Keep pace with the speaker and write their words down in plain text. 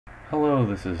Hello,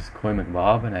 this is Coy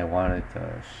McBob, and I wanted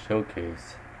to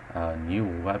showcase a new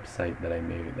website that I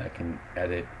made that can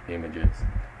edit images.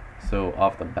 So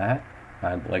off the bat,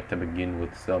 I'd like to begin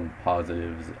with some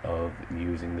positives of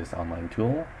using this online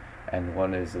tool, and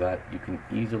one is that you can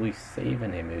easily save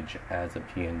an image as a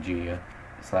PNG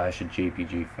slash a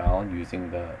JPG file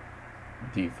using the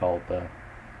default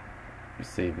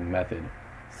saving method.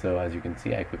 So as you can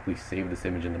see, I quickly saved this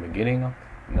image in the beginning.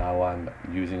 Now I'm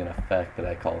using an effect that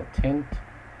I call a tint,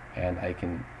 and I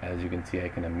can, as you can see, I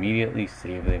can immediately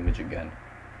save the image again.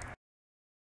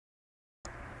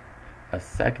 A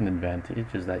second advantage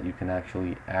is that you can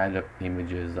actually add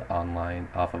images online,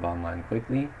 off of online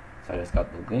quickly. So I just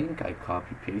got the link, I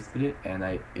copy pasted it, and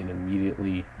it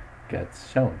immediately gets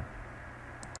shown.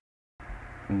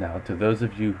 Now, to those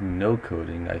of you who know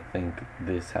coding, I think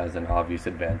this has an obvious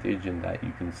advantage in that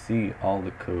you can see all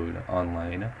the code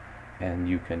online, and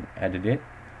you can edit it,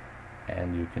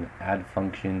 and you can add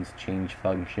functions, change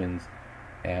functions,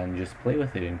 and just play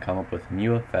with it and come up with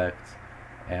new effects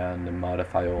and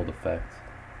modify old effects.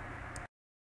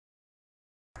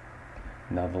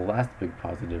 Now, the last big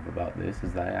positive about this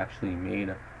is that I actually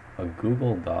made a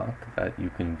Google Doc that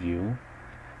you can view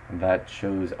that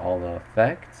shows all the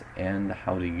effects and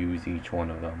how to use each one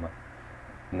of them.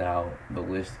 Now, the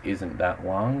list isn't that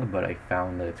long, but I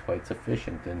found that it's quite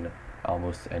sufficient in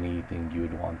almost anything you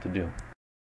would want to do.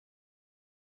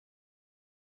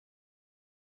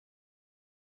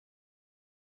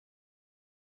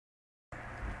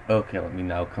 Okay, let me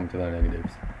now come to the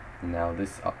negatives. Now,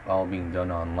 this all being done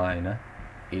online,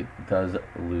 it does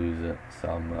lose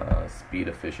some speed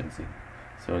efficiency.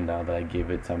 So now that I gave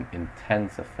it some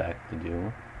intense effect to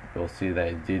do, you'll see that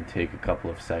it did take a couple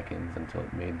of seconds until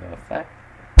it made the effect,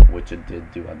 which it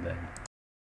did do at the end.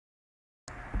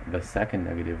 The second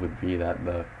negative would be that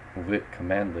the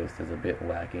command list is a bit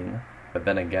lacking, but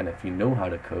then again, if you know how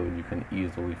to code, you can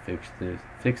easily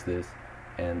fix this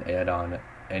and add on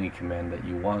any command that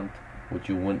you want, which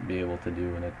you wouldn't be able to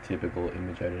do in a typical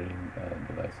image editing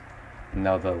device.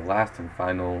 Now, the last and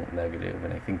final negative,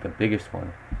 and I think the biggest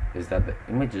one, is that the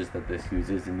images that this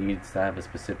uses needs to have a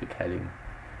specific heading,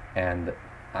 and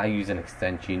I use an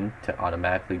extension to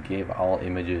automatically give all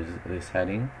images this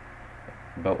heading,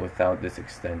 but without this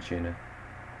extension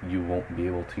you won't be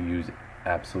able to use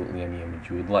absolutely any image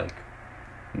you would like.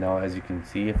 Now, as you can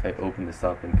see, if I open this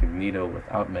up incognito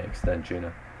without my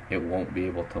extension, it won't be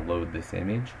able to load this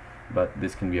image, but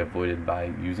this can be avoided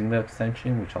by using the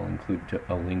extension, which I'll include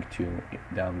a link to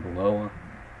down below,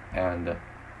 and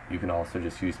you can also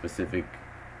just use specific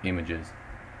images.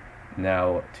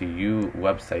 Now, to you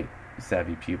website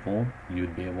savvy people,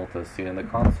 you'd be able to see in the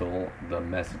console the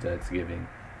message that it's giving.